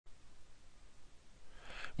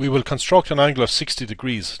We will construct an angle of 60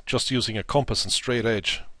 degrees just using a compass and straight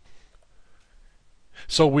edge.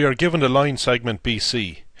 So we are given the line segment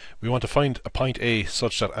BC. We want to find a point A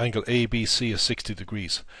such that angle ABC is 60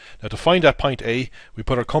 degrees. Now to find that point A, we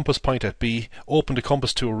put our compass point at B, open the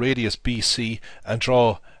compass to a radius BC and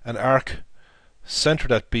draw an arc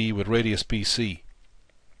centered at B with radius BC.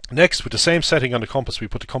 Next, with the same setting on the compass, we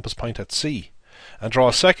put the compass point at C and draw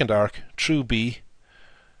a second arc through B,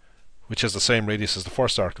 which has the same radius as the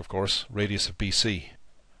first arc, of course, radius of BC.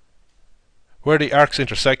 Where the arcs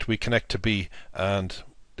intersect, we connect to B, and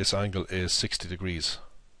this angle is 60 degrees.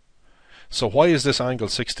 So why is this angle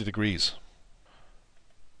 60 degrees?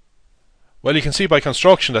 Well, you can see by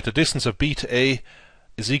construction that the distance of B to A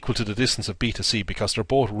is equal to the distance of B to C, because they're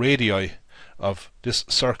both radii of this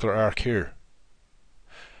circular arc here.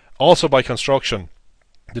 Also by construction,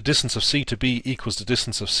 the distance of C to B equals the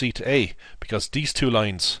distance of C to A, because these two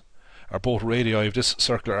lines are both radii of this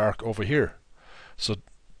circular arc over here. So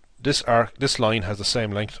this line has the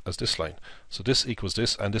same length as this line. So this equals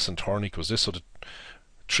this, and this in turn equals this. So the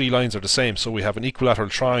three lines are the same. So we have an equilateral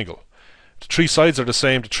triangle. The three sides are the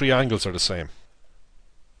same, the three angles are the same.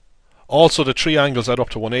 Also the three angles add up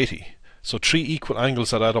to 180. So three equal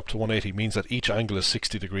angles that add up to 180 means that each angle is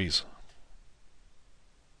 60 degrees.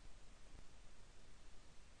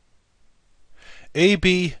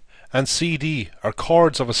 AB and CD are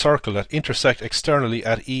chords of a circle that intersect externally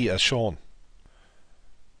at E as shown.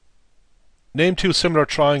 Name two similar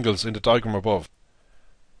triangles in the diagram above.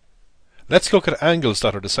 Let's look at angles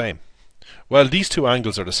that are the same. Well, these two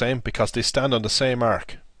angles are the same because they stand on the same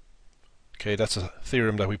arc. Okay, that's a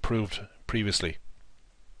theorem that we proved previously.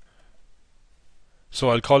 So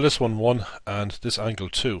I'll call this one 1 and this angle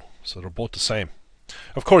 2. So they're both the same.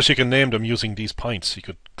 Of course, you can name them using these points. You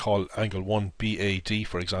could call angle 1 BAD,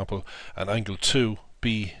 for example, and angle 2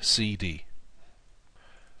 BCD.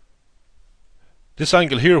 This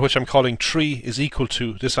angle here, which I'm calling 3, is equal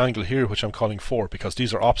to this angle here, which I'm calling 4, because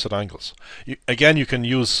these are opposite angles. Again, you can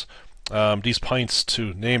use these points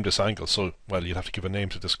to name this angle. So, well, you'd have to give a name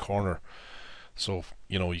to this corner. So,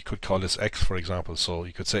 you know, you could call this X, for example. So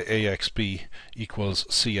you could say AXB equals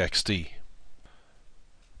CXD.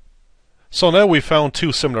 So now we've found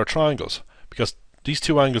two similar triangles, because these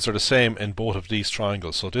two angles are the same in both of these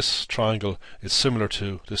triangles. So this triangle is similar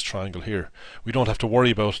to this triangle here. We don't have to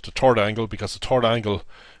worry about the third angle, because the third angle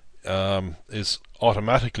is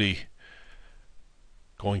automatically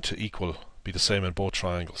going to be the same in both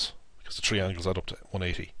triangles, because the three angles add up to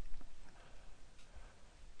 180.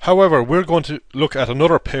 However, we're going to look at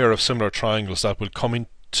another pair of similar triangles that will come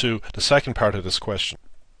into the second part of this question.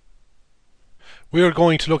 We are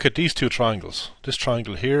going to look at these two triangles, this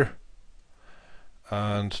triangle here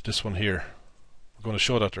and this one here. We're going to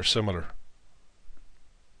show that they're similar.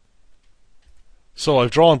 So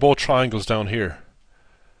I've drawn both triangles down here.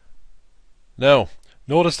 Now,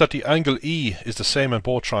 notice that the angle E is the same in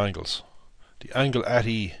both triangles. The angle at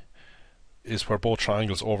E is where both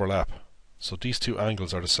triangles overlap. So these two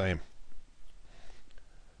angles are the same.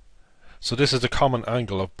 So this is the common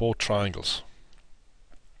angle of both triangles.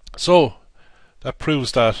 So that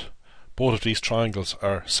proves that both of these triangles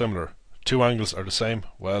are similar. Two angles are the same.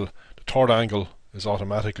 Well, the third angle is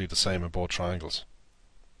automatically the same in both triangles.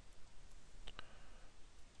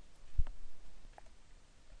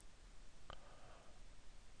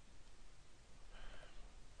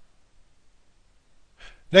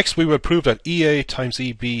 Next, we will prove that EA times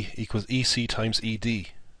EB equals EC times ED.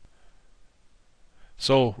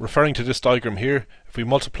 So, referring to this diagram here, if we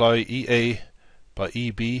multiply EA by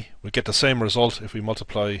EB, we'll get the same result if we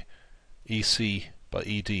multiply EC by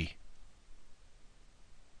ED.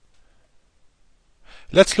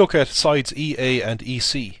 Let's look at sides EA and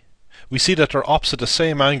EC. We see that they're opposite the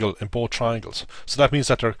same angle in both triangles. So that means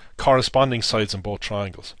that they're corresponding sides in both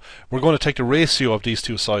triangles. We're going to take the ratio of these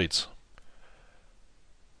two sides.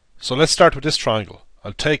 So let's start with this triangle.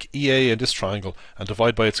 I'll take EA in this triangle and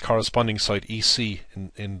divide by its corresponding side EC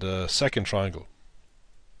in the second triangle.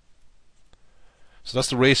 So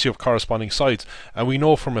that's the ratio of corresponding sides. And we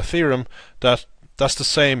know from a theorem that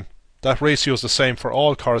that ratio is the same for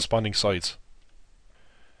all corresponding sides.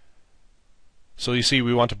 So you see,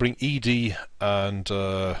 we want to bring ED and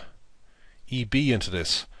EB into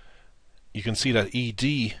this. You can see that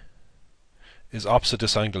ED is opposite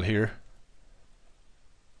this angle here.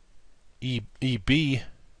 EB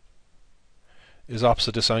is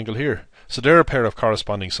opposite this angle here. So they're a pair of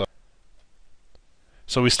corresponding sides.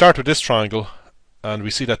 So we start with this triangle, and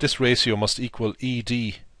we see that this ratio must equal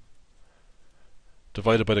ED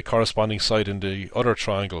divided by the corresponding side in the other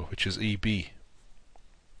triangle, which is EB.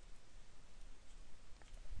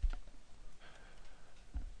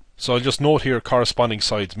 So I'll just note here corresponding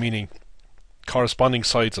sides, meaning corresponding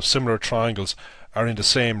sides of similar triangles are in the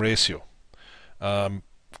same ratio. Of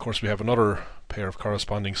course we have another pair of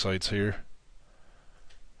corresponding sides here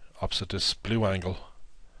opposite this blue angle,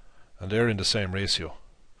 and they're in the same ratio.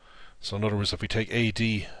 So in other words, if we take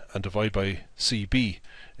AD and divide by CB,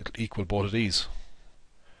 it'll equal both of these.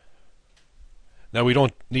 Now we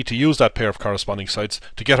don't need to use that pair of corresponding sides.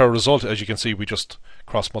 To get our result, as you can see, we just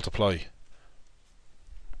cross multiply.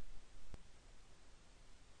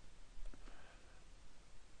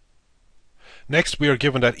 Next we are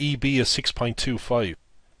given that EB is 6.25.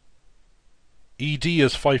 ED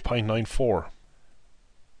is 5.94.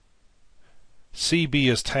 CB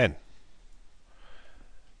is 10.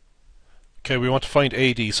 Okay, we want to find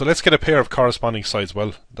AD, so let's get a pair of corresponding sides.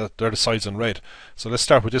 Well, they're the sides in red. So let's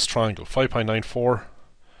start with this triangle, 5.94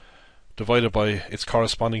 divided by its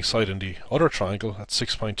corresponding side in the other triangle, that's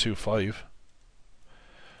 6.25,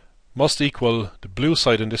 must equal the blue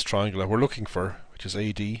side in this triangle that we're looking for, which is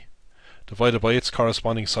AD, divided by its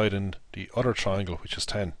corresponding side in the other triangle, which is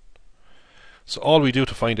 10. So all we do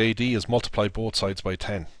to find AD is multiply both sides by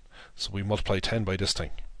 10. So we multiply 10 by this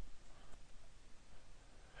thing.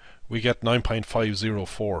 We get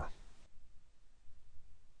 9.504.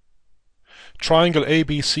 Triangle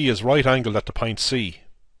ABC is right angled at the point C.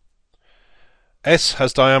 S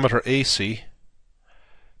has diameter AC.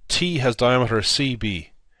 T has diameter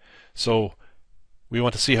CB. So we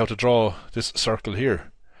want to see how to draw this circle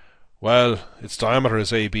here. Well, its diameter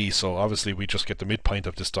is AB, so obviously we just get the midpoint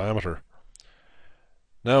of this diameter.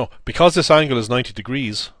 Now, because this angle is 90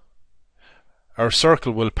 degrees, our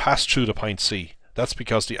circle will pass through the point C. That's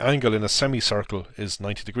because the angle in a semicircle is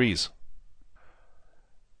 90 degrees.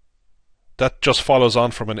 That just follows on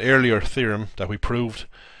from an earlier theorem that we proved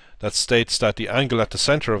that states that the angle at the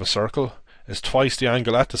center of a circle is twice the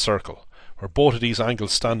angle at the circle, where both of these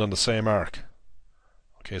angles stand on the same arc.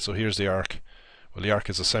 Okay, so here's the arc. Well, the arc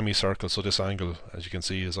is a semicircle, so this angle, as you can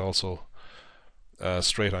see, is also a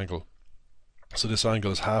straight angle. So this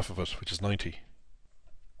angle is half of it, which is 90.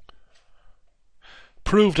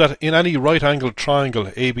 Prove that in any right-angled triangle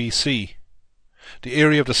ABC, the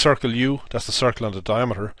area of the circle U, that's the circle and the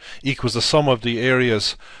diameter, equals the sum of the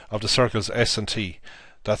areas of the circles S and T.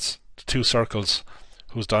 That's the two circles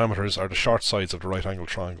whose diameters are the short sides of the right-angled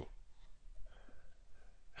triangle.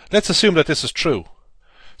 Let's assume that this is true.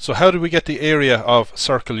 So how do we get the area of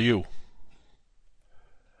circle U?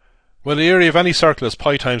 Well, the area of any circle is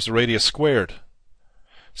pi times the radius squared.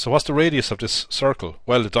 So what's the radius of this circle?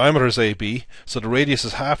 Well, the diameter is AB, so the radius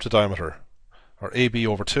is half the diameter, or AB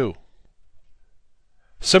over 2.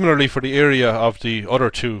 Similarly, for the area of the other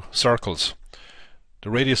two circles, the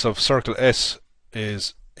radius of circle S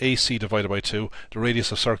is AC divided by 2, the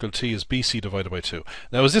radius of circle T is BC divided by 2.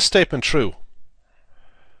 Now, is this statement true?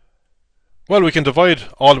 Well, we can divide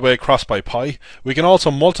all the way across by pi. We can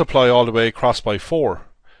also multiply all the way across by 4.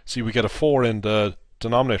 See, we get a 4 in the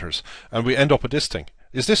denominators, and we end up with this thing.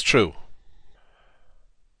 Is this true?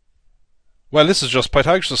 Well, this is just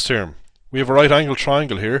Pythagoras Theorem. We have a right angle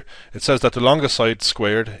triangle here. It says that the longest side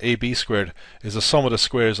squared, AB squared, is the sum of the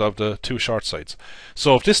squares of the two short sides.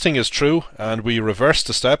 So if this thing is true and we reverse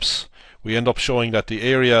the steps, we end up showing that the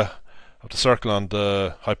area of the circle on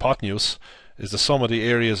the hypotenuse is the sum of the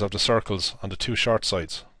areas of the circles on the two short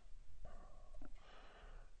sides.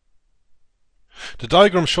 The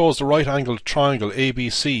diagram shows the right-angled triangle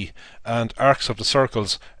ABC and arcs of the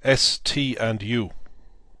circles S, T and U.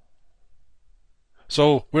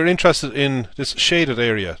 So we're interested in this shaded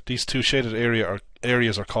area. These two shaded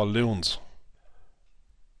areas are called lunes.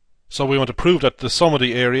 So we want to prove that the sum of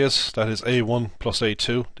the areas, that is A1 plus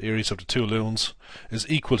A2, the areas of the two lunes, is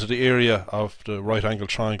equal to the area of the right-angled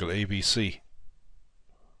triangle ABC.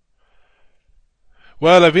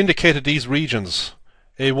 Well, I've indicated these regions,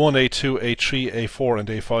 A1, A2, A3, A4 and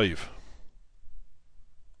A5.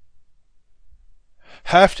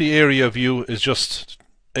 Half the area of U is just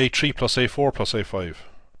A3 plus A4 plus A5.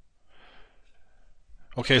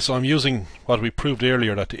 Okay, so I'm using what we proved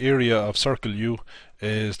earlier, that the area of circle U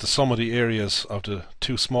is the sum of the areas of the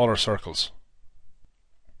two smaller circles.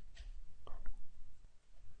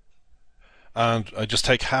 And I just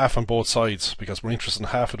take half on both sides because we're interested in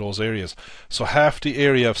half of those areas. So half the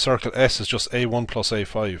area of circle S is just A1 plus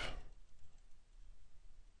A5.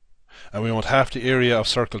 And we want half the area of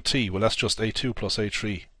circle T. Well, that's just A2 plus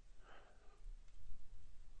A3.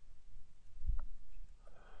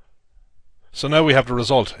 So now we have the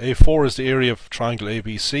result. A4 is the area of triangle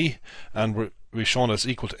ABC, and we've shown it's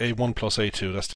equal to A1 plus A2. That's